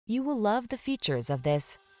You will love the features of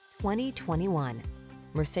this 2021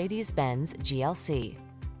 Mercedes-Benz GLC.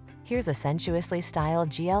 Here's a sensuously styled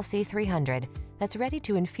GLC 300 that's ready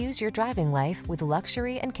to infuse your driving life with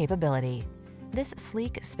luxury and capability. This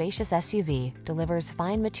sleek, spacious SUV delivers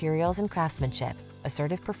fine materials and craftsmanship,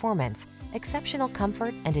 assertive performance, exceptional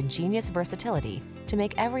comfort, and ingenious versatility to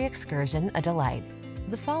make every excursion a delight.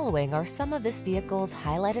 The following are some of this vehicle's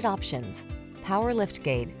highlighted options: power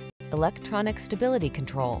liftgate, electronic stability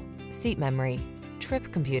control, seat memory, trip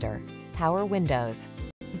computer, power windows,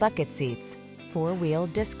 bucket seats, four-wheel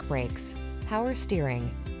disc brakes, power steering.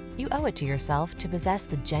 You owe it to yourself to possess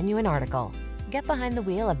the genuine article. Get behind the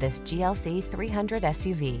wheel of this GLC 300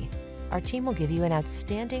 SUV. Our team will give you an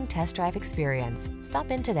outstanding test drive experience. Stop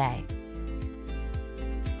in today.